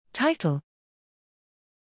Title: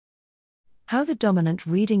 How the Dominant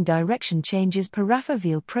Reading Direction Changes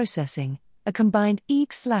Parafoveal Processing, a Combined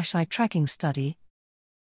EEG/Eye Tracking Study.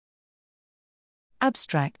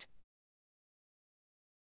 Abstract: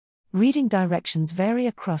 Reading directions vary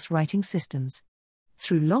across writing systems.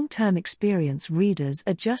 Through long-term experience, readers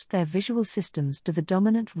adjust their visual systems to the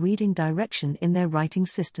dominant reading direction in their writing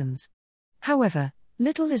systems. However,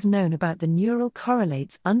 little is known about the neural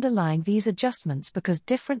correlates underlying these adjustments because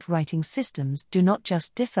different writing systems do not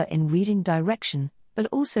just differ in reading direction, but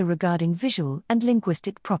also regarding visual and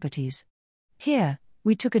linguistic properties. Here,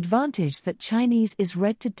 we took advantage that Chinese is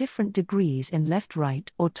read to different degrees in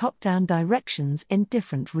left-right or top-down directions in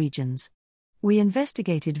different regions. We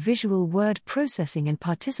investigated visual word processing in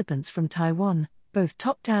participants from Taiwan, both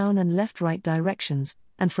top-down and left-right directions,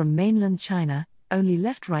 and from mainland China, only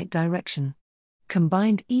left-right direction.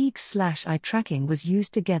 Combined EEG/Eye tracking was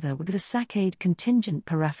used together with the saccade contingent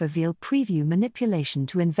parafoveal preview manipulation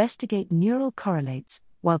to investigate neural correlates,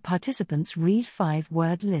 while participants read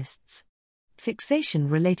 5-word lists.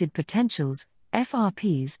 Fixation-related potentials,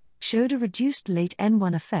 FRPs, showed a reduced late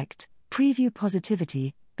N1 effect, preview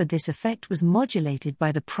positivity, but this effect was modulated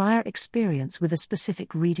by the prior experience with a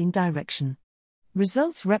specific reading direction.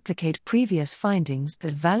 Results replicate previous findings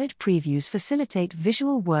that valid previews facilitate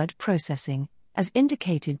visual word processing, as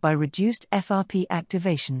indicated by reduced FRP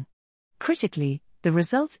activation. Critically, the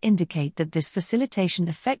results indicate that this facilitation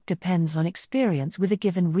effect depends on experience with a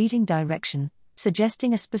given reading direction,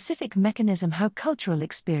 suggesting a specific mechanism how cultural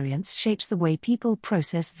experience shapes the way people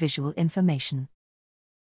process visual information.